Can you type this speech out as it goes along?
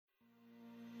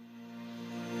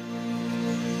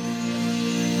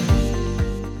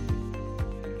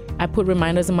I put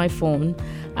reminders on my phone.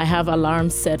 I have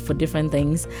alarms set for different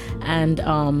things. And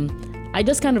I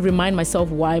just kind of remind myself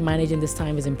why managing this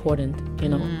time is important, you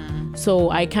know.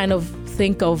 So I kind of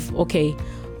think of, okay,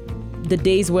 the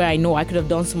days where I know I could have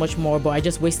done so much more, but I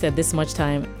just wasted this much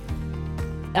time.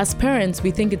 As parents,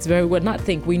 we think it's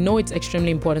we know it's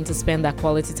extremely important to spend that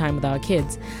quality time with our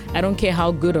kids. I don't care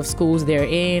how good of schools they're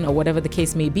in or whatever the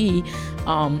case may be.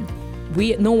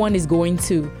 No one is going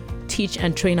to teach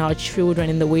and train our children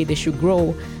in the way they should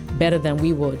grow better than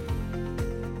we would.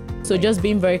 So just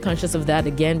being very conscious of that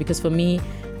again, because for me,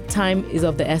 time is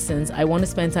of the essence. I want to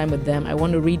spend time with them. I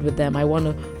want to read with them. I want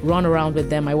to run around with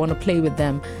them. I want to play with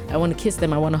them. I want to kiss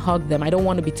them. I want to hug them. I don't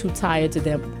want to be too tired to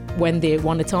them when they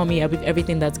want to tell me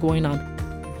everything that's going on.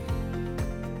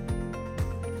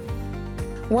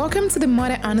 Welcome to the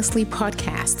Mother Honestly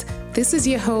podcast. This is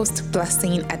your host,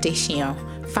 Blessing Adesina,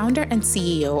 founder and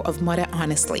CEO of Mother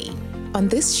Honestly. On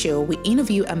this show, we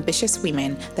interview ambitious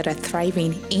women that are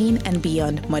thriving in and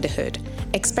beyond motherhood.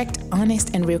 Expect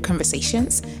honest and real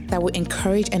conversations that will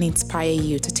encourage and inspire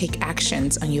you to take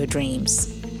actions on your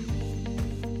dreams.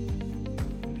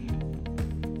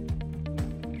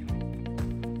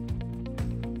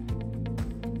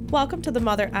 Welcome to the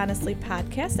Mother Honestly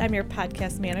podcast. I'm your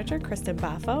podcast manager, Kristen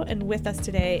Baffo, and with us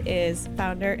today is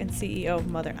founder and CEO of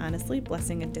Mother Honestly,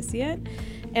 Blessing Adesina.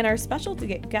 And our special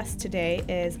guest today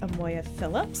is Amoya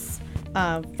Phillips,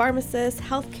 pharmacist,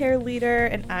 healthcare leader,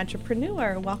 and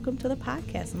entrepreneur. Welcome to the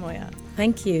podcast, Amoya.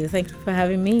 Thank you. Thank you for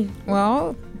having me.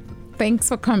 Well, thanks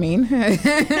for coming.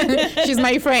 She's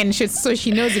my friend, so she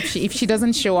knows if she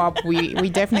doesn't show up, we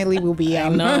definitely will be.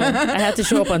 No, I had to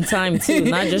show up on time too,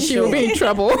 not just she'll be in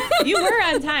trouble. You were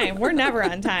on time. We're never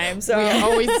on time, so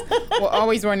we're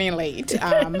always running late.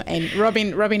 And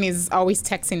Robin is always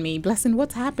texting me, Blessing,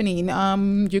 what's happening?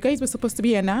 You guys were supposed to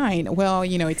be at 9. Well,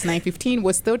 it's 9:15.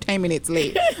 We're still 10 minutes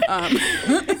late.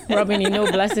 Robin,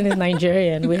 Blessing is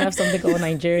Nigerian. We have something called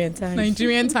Nigerian time.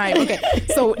 Nigerian time. Okay.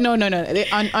 So no.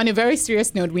 On a very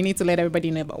serious note, we need to let everybody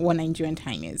know about what Nigerian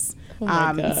time is. Oh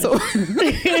my God. So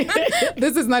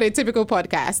this is not a typical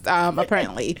podcast,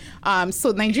 apparently.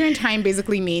 So Nigerian time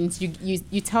basically means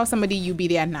you tell somebody you'll be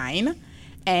there at 9.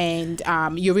 And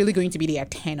you're really going to be there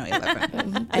at 10 or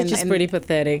 11. Which is pretty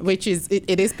pathetic.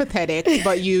 It is pathetic,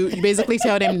 but you basically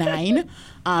tell them 9.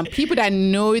 People that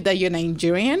know that you're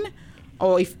Nigerian,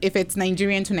 or if it's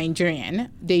Nigerian to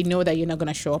Nigerian, they know that you're not going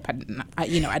to show up at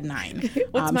 9.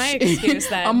 What's my excuse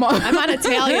then? I'm on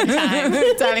Italian time.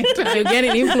 You're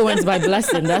getting influenced by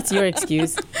Blessing. That's your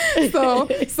excuse. So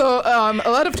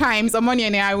a lot of times, Amoya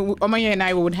and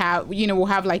I would have, we'll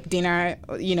have like dinner.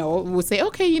 We'll say,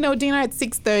 okay, dinner at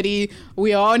 6:30.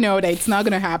 We all know that it's not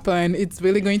going to happen. It's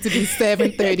really going to be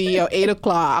 7:30 or 8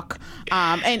 o'clock.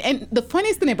 And the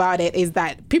funniest thing about it is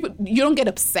that you don't get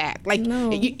upset. Like,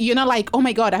 no. You're not like, oh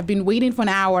my God, I've been waiting for an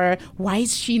hour. Why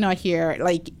is she not here?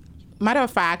 Like, matter of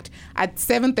fact, at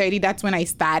 7:30, that's when I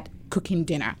start cooking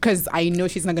dinner because I know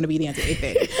she's not going to be there until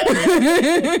 8:30.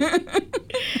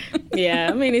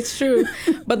 Yeah, it's true.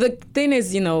 But the thing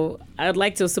is, I'd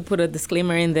like to also put a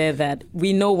disclaimer in there that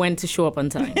we know when to show up on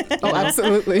time. Oh,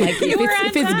 absolutely. Like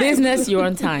if it's business, you're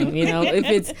on time.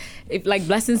 If like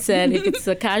Blessing said, if it's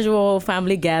a casual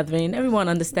family gathering, everyone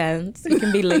understands. You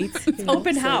can be late. It's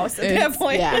open house at that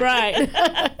point. Yeah. Right.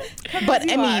 But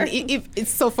if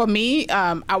it's so for me,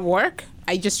 at work,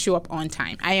 I just show up on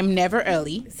time. I am never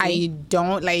early. I'm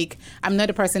not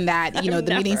a person that,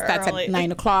 the meeting starts at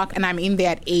 9 o'clock and I'm in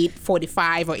there at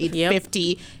 8:45 or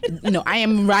 8:50. Yep. No, I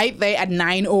am right there at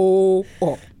 9:00.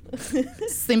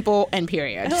 Simple and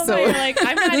period. So you're like,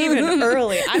 I'm not even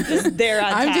early. I'm just there on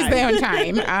time. I'm just there on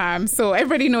time. So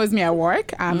everybody knows me at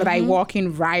work, but I walk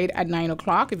in right at 9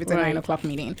 o'clock if it's a 9 o'clock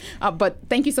meeting. But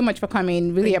thank you so much for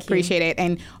coming. Really appreciate it.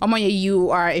 And Amoya, you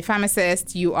are a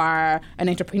pharmacist. You are an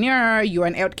entrepreneur. You're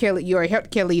a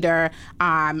healthcare leader.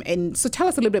 And so tell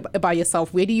us a little bit about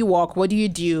yourself. Where do you work? What do you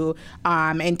do?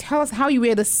 And tell us how you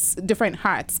wear the different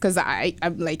hats. Because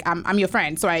I'm your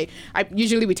friend. So I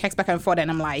usually we text back and forth,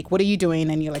 and I'm like, what are you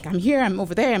doing? And you're like, I'm here, I'm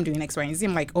over there, I'm doing X, Y, and Z.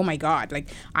 I'm like, oh my God, like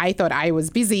I thought I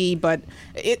was busy, but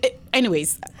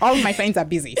anyways, all of my friends are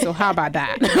busy. So how about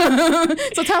that?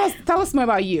 So tell us more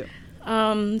about you.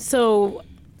 So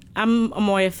I'm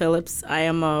Amoya Phillips. I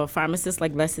am a pharmacist,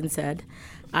 like Blessing said.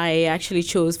 I actually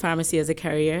chose pharmacy as a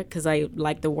career because I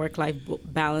like the work-life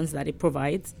balance that it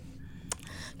provides.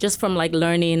 Just from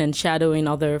learning and shadowing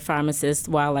other pharmacists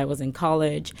while I was in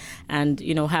college and,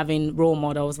 having role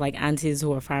models like aunties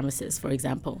who are pharmacists, for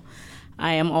example.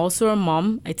 I am also a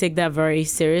mom. I take that very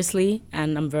seriously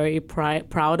and I'm very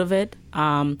proud of it.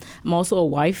 I'm also a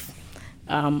wife.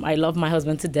 I love my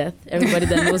husband to death. Everybody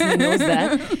that knows me knows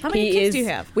that. How many kids do you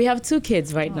have? We have 2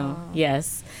 kids right now.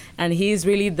 Yes, and he's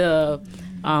really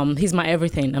he's my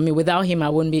everything. I mean, without him, I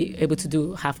wouldn't be able to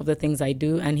do half of the things I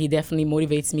do, and he definitely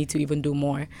motivates me to even do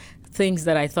more things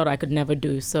that I thought I could never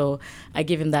do. So I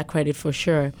give him that credit for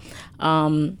sure.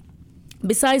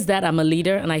 Besides that, I'm a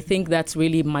leader, and I think that's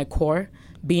really my core,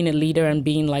 being a leader and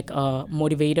being like a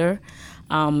motivator.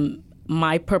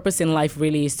 My purpose in life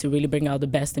really is to really bring out the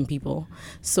best in people.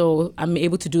 So I'm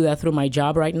able to do that through my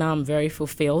job right now. I'm very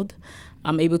fulfilled.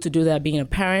 I'm able to do that being a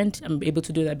parent. I'm able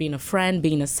to do that being a friend,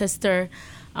 being a sister.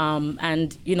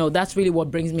 And, that's really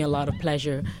what brings me a lot of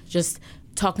pleasure. Just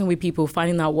talking with people,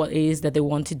 finding out what it is that they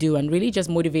want to do, and really just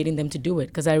motivating them to do it.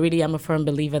 Because I really am a firm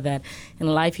believer that in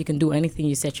life you can do anything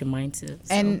you set your mind to.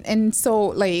 So. And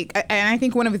so I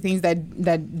think one of the things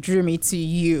that drew me to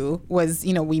you was,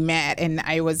 we met, and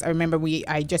I remember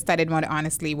I just started Mother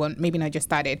Honestly. Well, maybe not just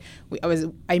started.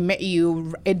 I met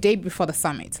you a day before the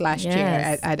summit last year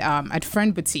at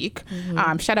Fern Boutique.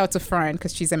 Mm-hmm. Shout out to Fern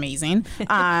because she's amazing.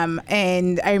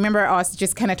 And I remember us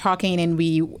just kind of talking, and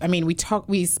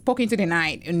we spoke into the night,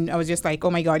 and I was just like,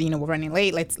 oh my God, we're running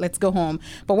late. Let's go home.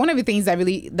 But one of the things that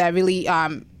really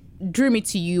drew me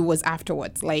to you was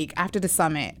afterwards, like after the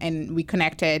summit, and we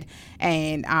connected,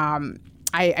 and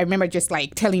I remember just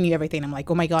like telling you everything. I'm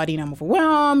like, oh my God, I'm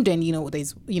overwhelmed, and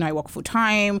there's I work full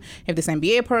time, have this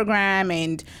MBA program,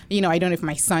 and I don't know if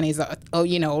my son is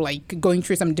like going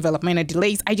through some developmental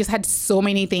delays. I just had so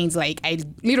many things. Like I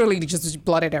literally just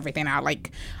blotted everything out.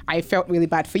 Like I felt really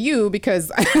bad for you because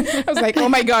I was like, oh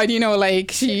my God,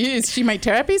 like is she my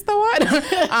therapist or what?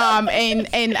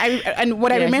 and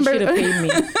what I remember, you should have paid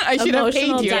me. I should have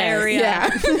paid you. Diarrhea. Yeah.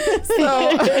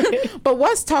 So, but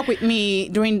what stuck with me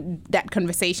during that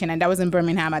conversation, and that was in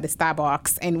Birmingham at the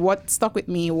Starbucks, and what stuck with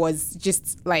me was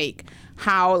just like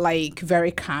how like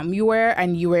very calm you were,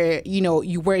 and you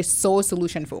were so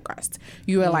solution focused.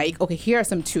 You were like, okay, here are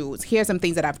some tools, here are some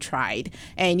things that I've tried.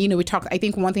 And we talked, I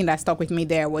think one thing that stuck with me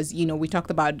there was we talked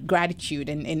about gratitude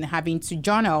and having to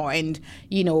journal, and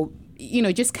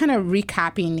just kind of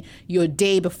recapping your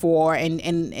day before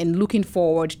and looking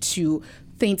forward to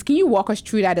things. Can you walk us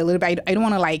through that a little bit? I don't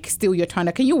want to like steal your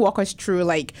thunder. Can you walk us through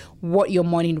like what your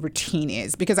morning routine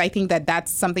is? Because I think that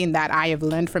that's something that I have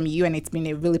learned from you, and it's been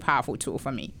a really powerful tool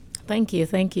for me. Thank you.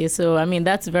 So, I mean,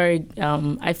 that's very,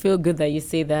 I feel good that you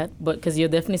say that, but because you're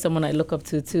definitely someone I look up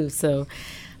to too. So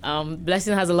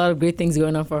Blessing has a lot of great things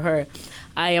going on for her.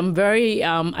 I am very,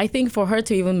 I think for her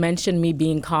to even mention me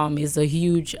being calm is a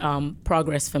huge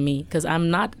progress for me, because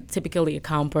I'm not typically a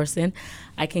calm person.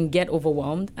 I can get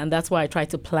overwhelmed, and that's why I try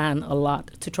to plan a lot,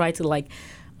 to try to like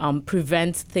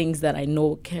prevent things that I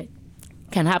know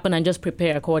can happen and just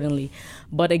prepare accordingly.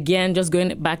 But again, just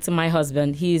going back to my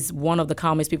husband, he's one of the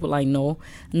calmest people I know.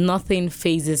 Nothing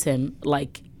phases him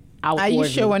like outwardly. Are you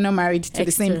sure we're not married to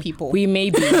the same people? We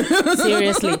may be.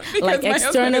 Seriously. Like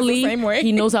externally,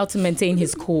 he knows how to maintain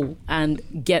his cool and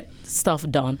get stuff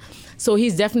done. So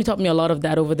he's definitely taught me a lot of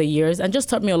that over the years, and just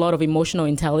taught me a lot of emotional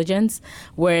intelligence,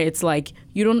 where it's like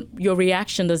your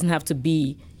reaction doesn't have to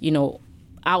be,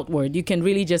 outward. You can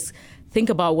really just think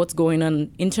about what's going on,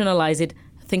 internalize it,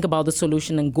 think about the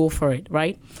solution, and go for it,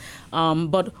 right?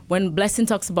 But when Blessing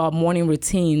talks about morning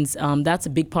routines, that's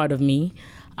a big part of me.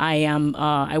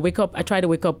 I wake up, I try to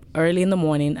wake up early in the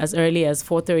morning, as early as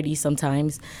 4:30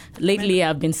 sometimes. Lately,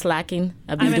 I've been slacking.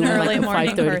 I've been doing early like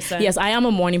morning 5:30. person. Yes, I am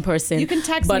a morning person. You can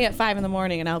text me at 5 in the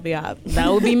morning and I'll be up.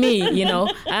 That would be me,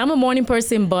 I am a morning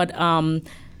person, but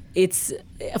it's,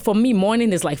 for me,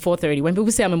 morning is like 4:30. When people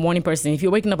say I'm a morning person, if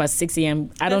you're waking up at 6 a.m.,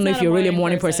 I don't know if you're really a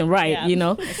morning person, right?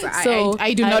 Yeah. So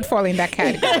I do not fall in that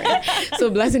category. So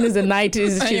Blessing is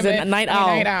she's a night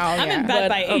owl. I'm in bed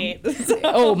by 8.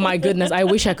 Oh my goodness, I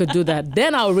wish I could do that.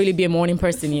 Then I'll really be a morning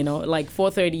person, like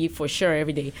 4:30 for sure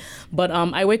every day. But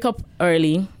I wake up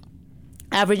early,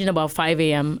 averaging about 5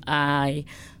 a.m.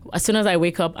 As soon as I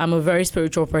wake up, I'm a very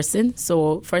spiritual person.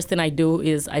 So first thing I do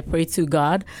is I pray to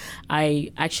God.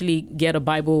 I actually get a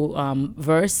Bible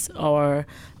verse or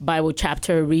Bible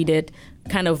chapter, read it,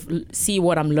 kind of see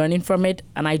what I'm learning from it,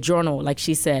 and I journal, like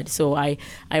she said. So I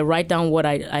write down what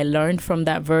I learned from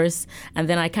that verse, and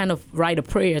then I kind of write a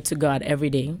prayer to God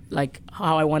every day, like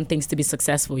how I want things to be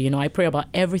successful. I pray about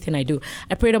everything I do.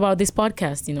 I prayed about this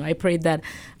podcast. I prayed that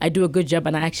I do a good job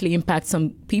and I actually impact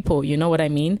some people. You know what I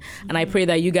mean? And I pray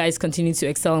that you guys continue to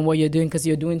excel in what you're doing, because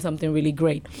you're doing something really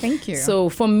great. Thank you. So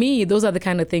for me, those are the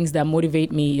kind of things that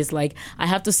motivate me. Is like I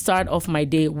have to start off my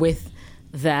day with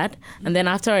that, and then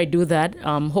after I do that,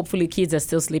 hopefully kids are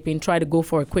still sleeping, try to go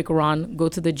for a quick run, go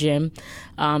to the gym.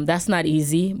 That's not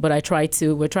easy, but I try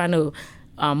to. We're trying to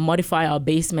modify our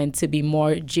basement to be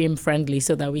more gym friendly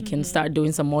so that we can start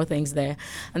doing some more things there.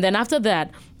 And then after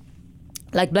that,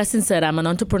 like Blessing said, I'm an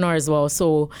entrepreneur as well.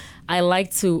 So I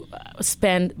like to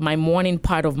spend my morning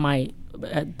part of my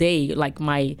day, like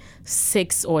my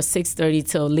 6 or 6:30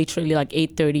 till literally like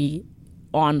 8:30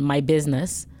 on my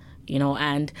business,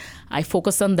 and I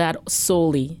focus on that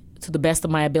solely to the best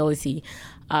of my ability.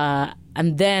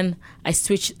 And then I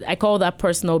call that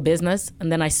personal business,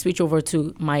 and then I switch over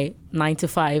to my 9 to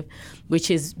 5, which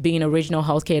is being a regional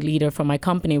healthcare leader for my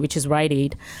company, which is Rite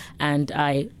Aid. And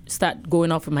I start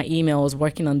going off with my emails,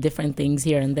 working on different things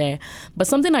here and there. But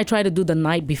something I try to do the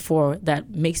night before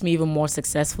that makes me even more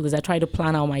successful is I try to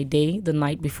plan out my day the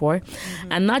night before.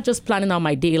 And not just planning out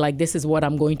my day like this is what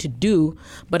I'm going to do,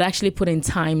 but actually putting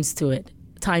times to it.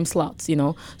 Time slots,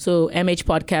 So MH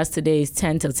podcast today is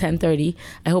 10 till 10:30.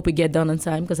 I hope we get done on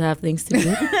time because I have things to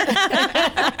do.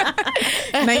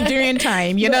 Nigerian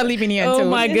time. You're not leaving here until... Oh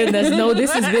my goodness. No,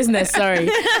 this is business. Sorry.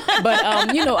 But,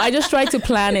 I just try to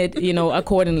plan it,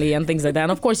 accordingly and things like that.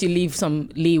 And of course you leave some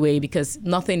leeway because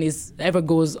nothing ever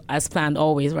goes as planned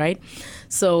always, right?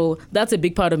 So that's a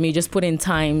big part of me, just putting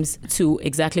times to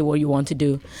exactly what you want to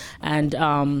do. And,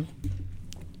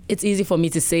 it's easy for me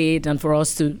to say it and for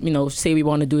us to, say we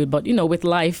want to do it. But, with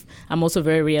life, I'm also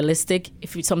very realistic.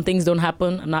 If some things don't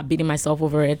happen, I'm not beating myself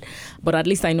over it. But at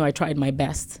least I know I tried my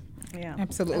best. Yeah,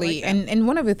 absolutely. And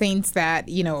one of the things that,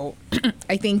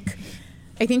 I think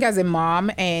as a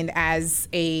mom and as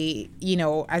a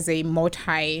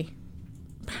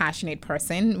multi-passionate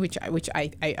person, which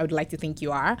I would like to think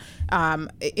you are,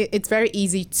 it's very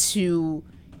easy to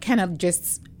kind of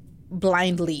just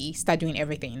blindly start doing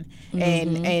everything.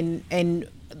 And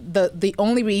the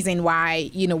only reason why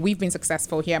we've been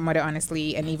successful here at Mother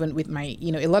Honestly, and even with my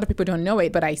a lot of people don't know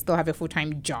it, but I still have a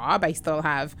full-time job. I still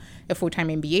have a full-time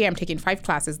MBA. I'm taking 5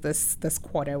 classes this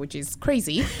quarter, which is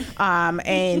crazy.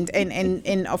 And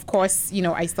of course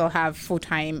I still have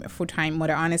full-time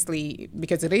Mother Honestly,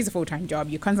 because it is a full-time job.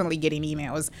 You're constantly getting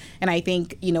emails, and I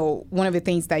think one of the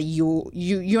things that you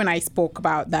and I spoke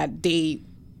about that day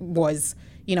was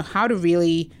how to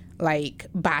really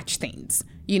batch things,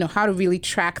 how to really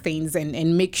track things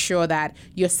and make sure that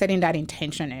you're setting that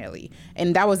intention early.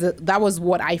 And that was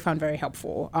what I found very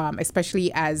helpful,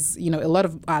 especially as, a lot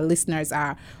of our listeners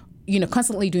are,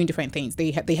 constantly doing different things.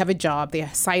 They have a job, they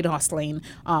are side hustling,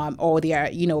 or they are,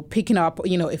 picking up,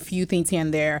 a few things here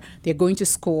and there. They're going to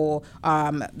school.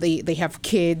 They have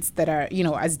kids that are,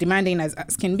 as demanding as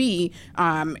can be.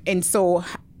 And so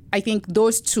I think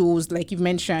those tools, like you've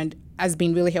mentioned, has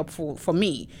been really helpful for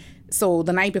me. So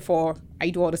the night before, I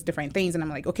do all these different things, and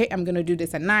I'm like, okay, I'm going to do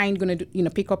this at 9, going to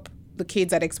pick up the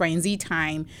kids at X, Y, and Z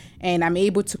time, and I'm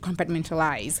able to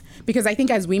compartmentalize. Because I think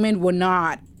as women, we're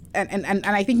not, and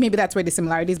I think maybe that's where the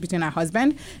similarities between our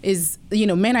husband is,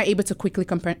 men are able to quickly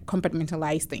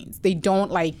compartmentalize things. They don't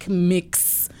like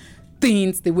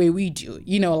things the way we do,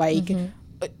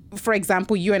 for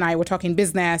example, you and I were talking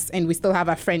business and we still have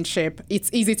a friendship. It's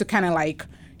easy to kind of I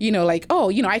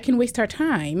can waste our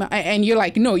time. And you're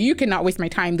like, no, you cannot waste my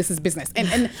time. This is business.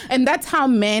 And that's how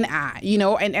men are,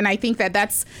 and I think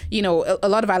that's, a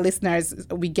lot of our listeners,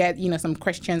 we get, some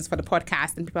questions for the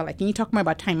podcast and people are like, can you talk more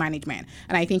about time management?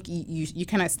 And I think you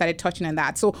kind of started touching on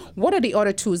that. So what are the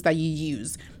other tools that you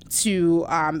use to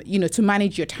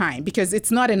manage your time? Because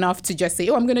it's not enough to just say,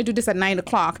 I'm going to do this at 9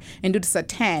 o'clock and do this at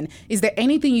 10. Is there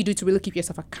anything you do to really keep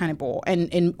yourself accountable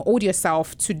and hold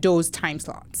yourself to those time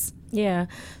slots? Yeah.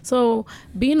 So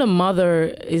being a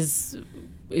mother is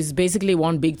basically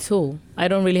one big tool. I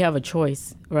don't really have a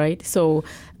choice, right? So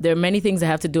there are many things I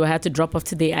have to do. I had to drop off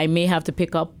today. I may have to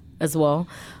pick up as well.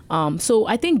 So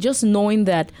I think just knowing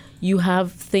that you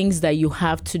have things that you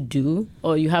have to do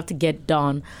or you have to get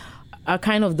done are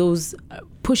kind of those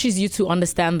pushes you to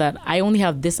understand that I only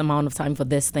have this amount of time for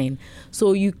this thing.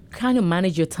 So you kind of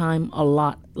manage your time a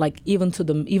lot, like even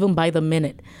by the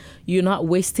minute. You're not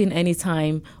wasting any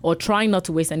time or trying not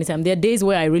to waste any time. There are days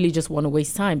where I really just want to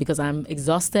waste time because I'm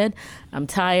exhausted, I'm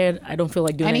tired, I don't feel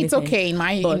like doing anything. And it's okay in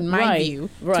my view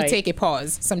to take a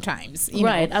pause sometimes.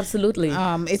 Absolutely.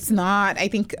 It's not, I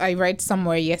think I read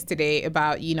somewhere yesterday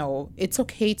about, it's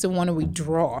okay to want to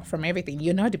withdraw from everything.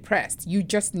 You're not depressed. You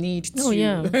just need to,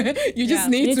 you just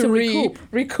need to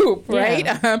recoup,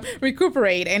 right?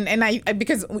 Recuperate. And I,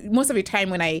 because most of the time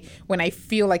when I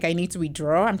feel feel like I need to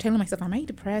withdraw, I'm telling myself, am I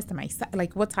depressed? Am I sad?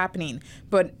 Like, what's happening?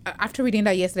 But after reading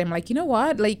that yesterday, I'm like, you know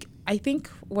what? Like, I think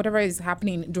whatever is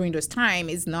happening during this time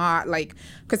is not like,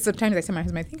 because sometimes I tell my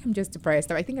husband, I think I'm just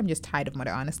depressed, or I think I'm just tired of Mother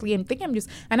Honestly.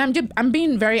 I'm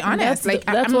being very honest. That's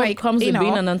I'm what like, comes with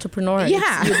being an entrepreneur.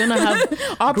 Yeah. You're gonna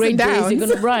have ups great and downs. days. You're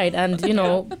gonna right,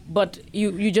 and but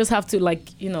you just have to like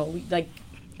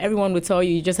everyone would tell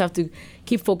you, you just have to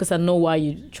keep focused and know why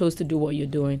you chose to do what you're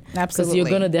doing. Absolutely. Because you're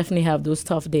going to definitely have those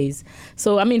tough days.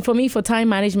 So, I mean, for me, for time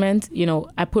management,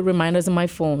 I put reminders on my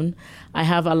phone. I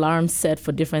have alarms set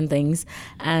for different things.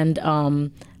 And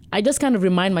I just kind of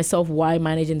remind myself why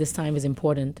managing this time is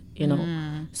important,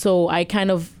 So I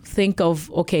kind of think of,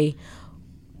 okay,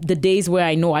 the days where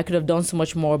I know I could have done so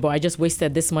much more, but I just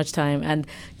wasted this much time. And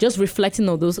just reflecting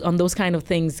on those kind of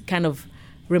things kind of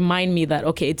remind me that,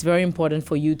 okay, it's very important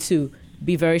for you to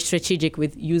be very strategic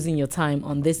with using your time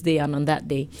on this day and on that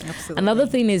day. Absolutely. Another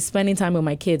thing is spending time with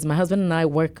my kids. My husband and I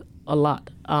work a lot.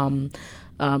 On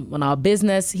our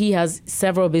business, he has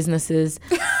several businesses.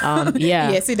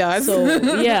 Yeah. Yes, he does. So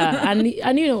yeah, and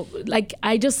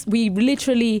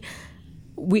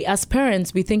we as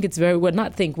parents, we think it's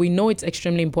we know it's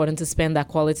extremely important to spend that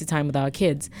quality time with our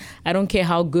kids. I don't care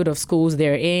how good of schools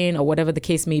they're in or whatever the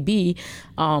case may be.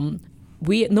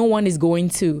 No one is going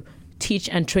to teach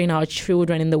and train our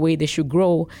children in the way they should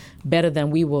grow better than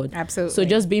we would. Absolutely. So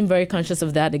just being very conscious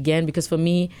of that again, because for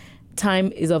me,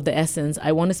 time is of the essence.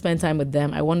 I want to spend time with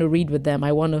them. I want to read with them.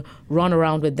 I want to run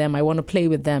around with them. I want to play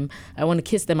with them. I want to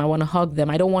kiss them. I want to hug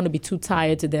them. I don't want to be too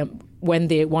tired to them when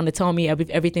they want to tell me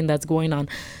everything that's going on.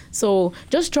 So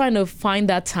just trying to find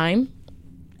that time.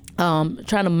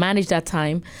 Trying to manage that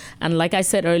time. And like I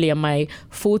said earlier, my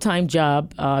full-time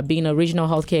job, being a regional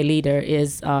healthcare leader,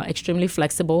 is extremely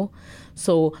flexible.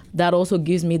 So that also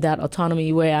gives me that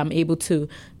autonomy where I'm able to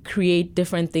create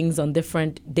different things on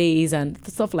different days and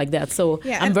stuff like that. So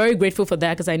yeah, I'm very grateful for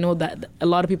that, because I know that a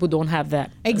lot of people don't have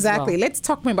that. Exactly. Let's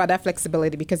talk more about that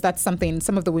flexibility, because that's something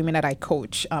some of the women that I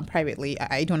coach privately,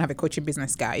 I don't have a coaching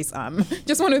business, guys.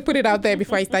 Just want to put it out there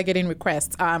before I start getting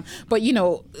requests. But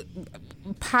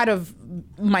part of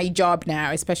my job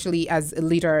now, especially as a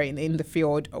leader in the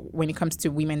field when it comes to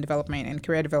women development and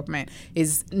career development,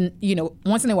 is,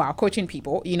 once in a while coaching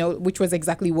people, which was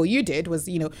exactly what you did, was,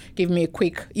 give me a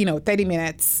quick, 30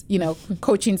 minutes,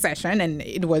 coaching session. And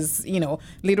it was,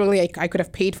 literally I could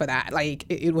have paid for that. Like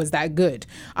it was that good.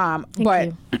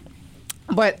 But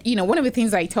one of the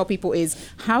things I tell people is,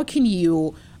 how can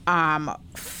you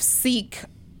seek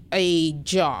a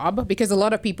job, because a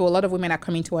lot of women are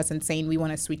coming to us and saying we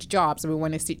want to switch jobs, or we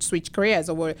want to switch careers,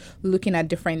 or we're looking at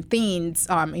different things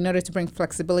in order to bring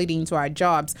flexibility into our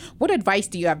jobs. What advice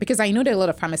do you have? Because I know there are a lot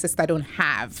of pharmacists that don't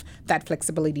have that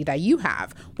flexibility that you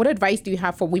have. What advice do you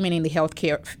have for women in the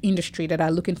healthcare industry that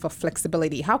are looking for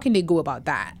flexibility? How can they go about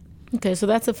that? Okay, so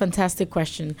that's a fantastic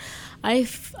question.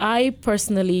 I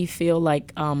personally feel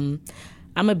like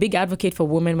I'm a big advocate for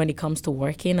women when it comes to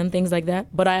working and things like that.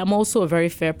 But I am also a very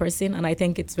fair person, and I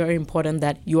think it's very important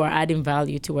that you are adding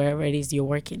value to wherever it is you're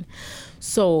working.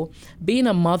 So being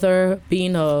a mother,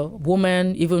 being a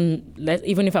woman, even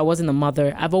if I wasn't a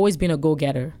mother, I've always been a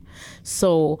go-getter.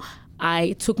 So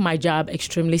I took my job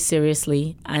extremely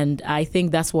seriously, and I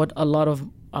think that's what a lot of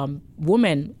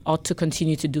women ought to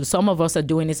continue to do. Some of us are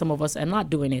doing it, some of us are not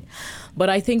doing it. But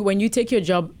I think when you take your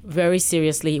job very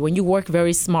seriously, when you work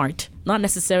very smart, not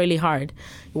necessarily hard,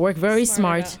 you work very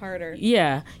smart. Not harder.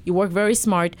 Yeah, you work very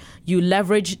smart. You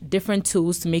leverage different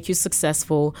tools to make you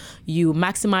successful. You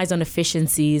maximize on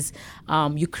efficiencies.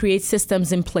 You create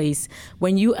systems in place.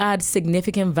 When you add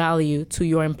significant value to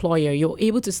your employer, you're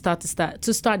able to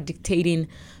start dictating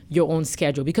your own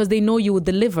schedule, because they know you will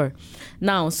deliver.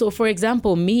 Now, so for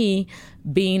example, me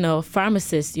being a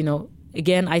pharmacist,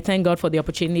 again, I thank God for the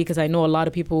opportunity, because I know a lot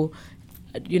of people,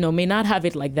 may not have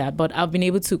it like that, but I've been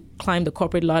able to climb the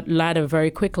corporate ladder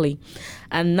very quickly.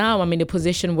 And now I'm in a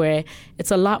position where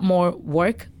it's a lot more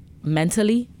work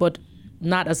mentally, but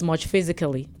not as much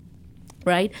physically.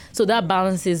 Right? So that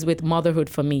balances with motherhood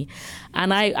for me.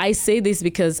 And I say this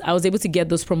because I was able to get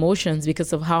those promotions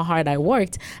because of how hard I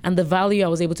worked and the value I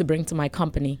was able to bring to my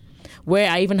company, where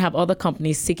I even have other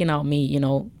companies seeking out me,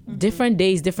 different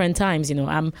days, different times.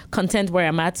 I'm content where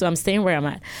I'm at, so I'm staying where I'm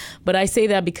at. But I say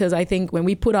that because I think when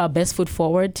we put our best foot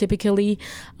forward, typically,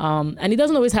 and it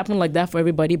doesn't always happen like that for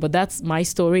everybody, but that's my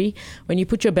story. When you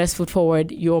put your best foot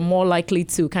forward, you're more likely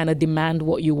to kind of demand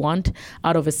what you want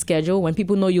out of a schedule. When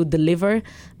people know you deliver,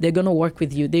 they're going to work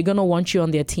with you. They're going to want you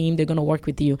on their team. They're going to work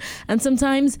with you. And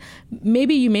sometimes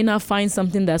maybe you may not find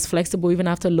something that's flexible even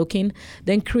after looking,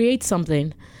 then create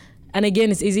something. And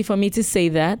again, it's easy for me to say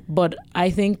that, but I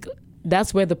think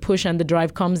that's where the push and the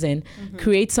drive comes in.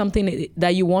 Create something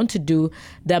that you want to do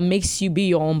that makes you be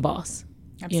your own boss.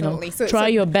 Absolutely. You know, try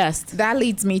your best. That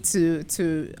leads me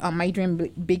to My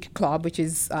Dream Big Club, which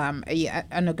is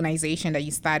an organization that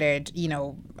you started, you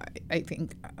know, I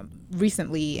think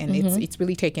recently, and it's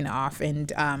really taken off. And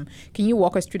can you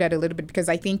walk us through that a little bit? Because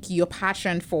I think your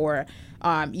passion for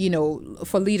you know,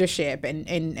 for leadership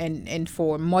and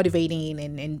for motivating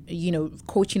and you know,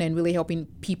 coaching and really helping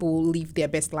people live their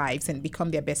best lives and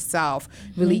become their best self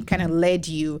really kind of led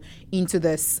you into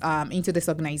this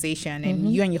organization.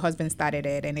 And you and your husband started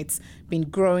it, and it's been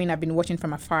growing. I've been watching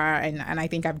from afar, and I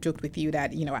think I've joked with you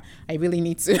that, you know, I really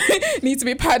need to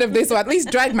be part of this, or at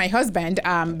least drag my husband,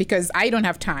 because I don't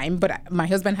have time, but my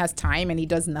husband has time, and he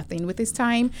does nothing with his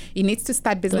time. He needs to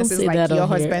start businesses like your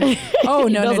husband. Oh,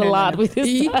 he does a lot with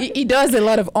his time. He does a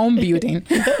lot of home building.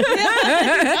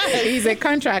 He's a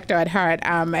contractor at heart.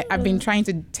 I've been trying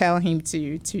to tell him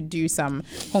to do some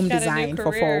home design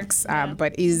for folks,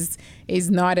 but is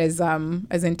not as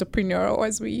entrepreneurial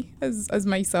as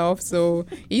myself. So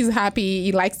he's happy.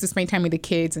 He likes to spend time with the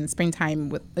kids and spend time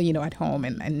with, you know, at home,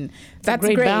 and that's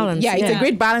great balance. Yeah, it's a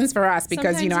great balance for us,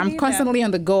 because Sometimes you know, I'm constantly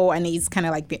on the go, and he's kind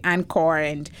of like the anchor,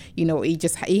 and you know, he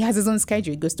has his own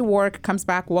schedule. He goes to work, comes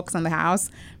back, works on the house,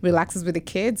 relaxes with the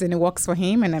kids, and it works for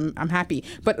him, and I'm happy.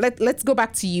 But let's go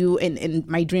back to you and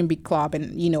My Dream Big Club,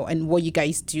 and you know, and what you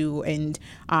guys do, and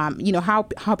you know, how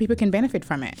people can benefit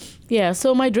from it. Yeah,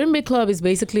 so My Dream Big Club is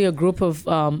basically a group of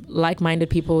like-minded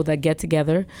people that get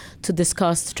together to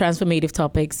discuss transformative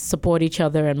topics, support each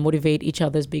other, and motivate each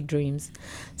other's big dreams.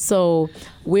 So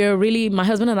we're really, my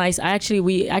husband and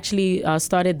we actually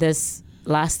started this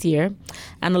last year,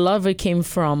 and a lot of it came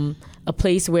from a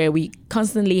place where we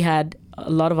constantly had a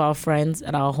lot of our friends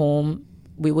at our home.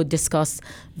 We would discuss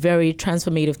very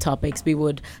transformative topics. We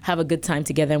would have a good time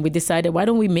together, and we decided, why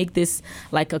don't we make this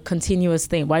like a continuous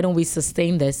thing? Why don't we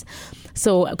sustain this?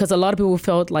 So, because a lot of people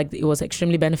felt like it was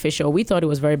extremely beneficial. We thought it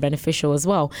was very beneficial as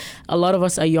well. A lot of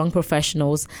us are young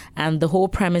professionals, and the whole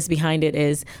premise behind it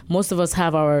is most of us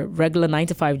have our regular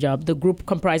 9-to-5 job. The group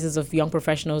comprises of young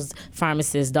professionals,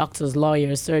 pharmacists, doctors,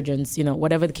 lawyers, surgeons, you know,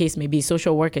 whatever the case may be,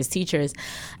 social workers, teachers.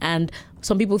 And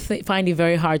some people find it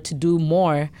very hard to do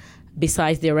more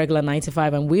besides their regular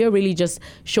 9-to-5. And we are really just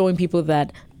showing people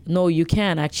that, no, you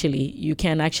can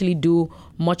actually do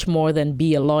much more than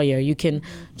be a lawyer. You can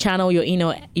channel your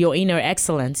inner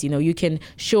excellence. You know, you can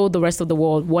show the rest of the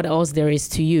world what else there is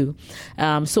to you.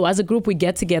 So as a group, we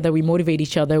get together, we motivate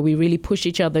each other, we really push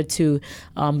each other to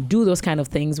do those kind of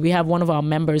things. We have one of our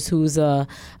members who's a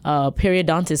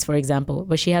periodontist, for example,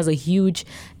 but she has a huge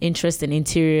interest in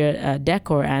interior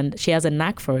decor, and she has a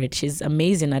knack for it. She's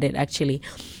amazing at it, actually.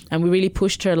 And we really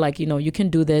pushed her, like, you know, you can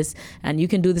do this, and you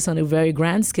can do this on a very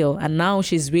grand scale. And now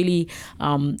she's really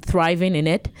thriving in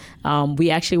it. We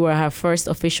actually were her first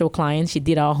official client. She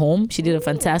did our home. She did a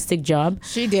fantastic job.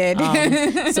 She did.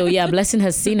 So yeah, Blessing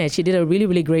has seen it. She did a really,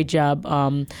 really great job.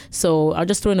 So I'll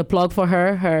just throw in a plug for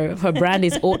her. Her brand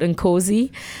is Oat and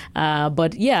Cozy.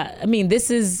 But yeah, I mean,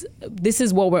 this is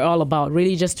what we're all about.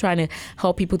 Really just trying to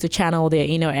help people to channel their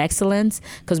inner excellence,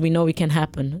 because we know it can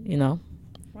happen, you know.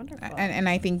 And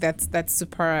I think that's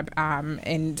superb,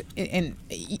 and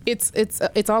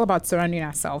it's all about surrounding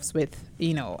ourselves with,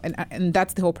 you know, and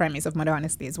that's the whole premise of Mother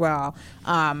Honestly as well,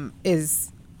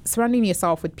 is surrounding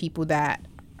yourself with people that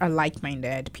are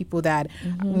like-minded, people that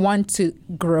want to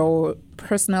grow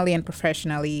personally and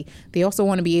professionally. They also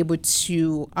want to be able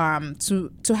to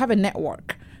have a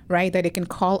network, right, that they can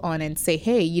call on and say,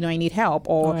 hey, you know, I need help,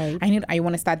 or right. I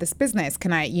want to start this business.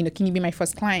 Can you be my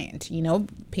first client? You know,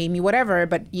 pay me whatever,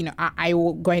 but you know, I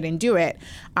will go ahead and do it.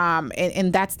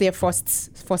 And that's their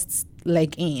first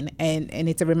leg in, and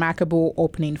it's a remarkable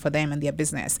opening for them and their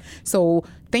business. So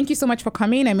thank you so much for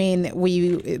coming. I mean,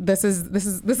 this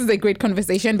is a great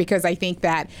conversation, because I think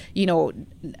that, you know,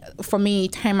 for me,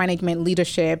 time management,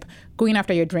 leadership, going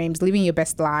after your dreams, living your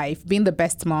best life, being the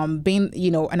best mom, being, you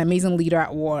know, an amazing leader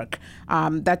at work,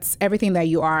 that's everything that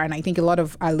you are. And I think a lot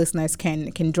of our listeners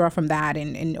can draw from that,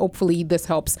 and hopefully this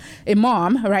helps a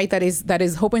mom, right, that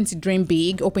is hoping to dream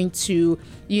big, hoping to,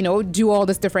 you know, do all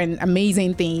these different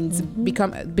amazing things,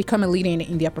 become a leader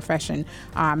in their profession.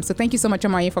 So thank you so much,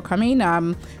 Amaye, for coming.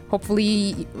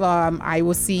 Hopefully I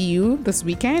will see you this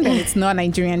weekend, and it's not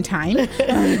Nigerian time.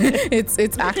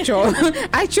 It's actual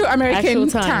American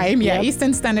time. Yeah, yep.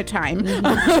 Eastern Standard Time.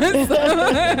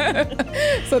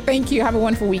 So thank you. Have a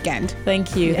wonderful weekend.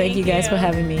 Thank you. Thank you guys for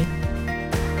having me.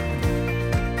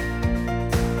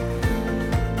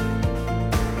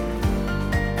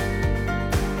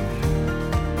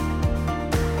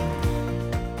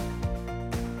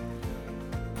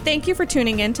 Thank you for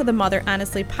tuning in to the Mother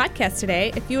Honestly podcast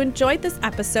today. If you enjoyed this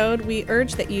episode, we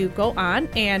urge that you go on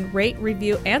and rate,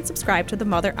 review, and subscribe to the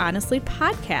Mother Honestly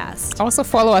podcast. Also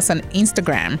follow us on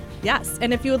Instagram. Yes,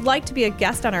 and if you would like to be a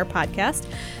guest on our podcast,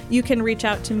 you can reach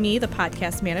out to me, the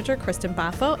podcast manager, Kristen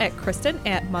Baffo, at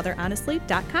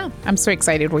kristen@motherhonestly.com. I'm so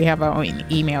excited we have our own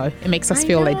email. It makes us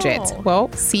feel know. legit.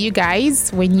 Well, see you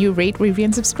guys when you rate, review,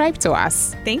 and subscribe to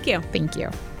us. Thank you. Thank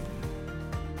you.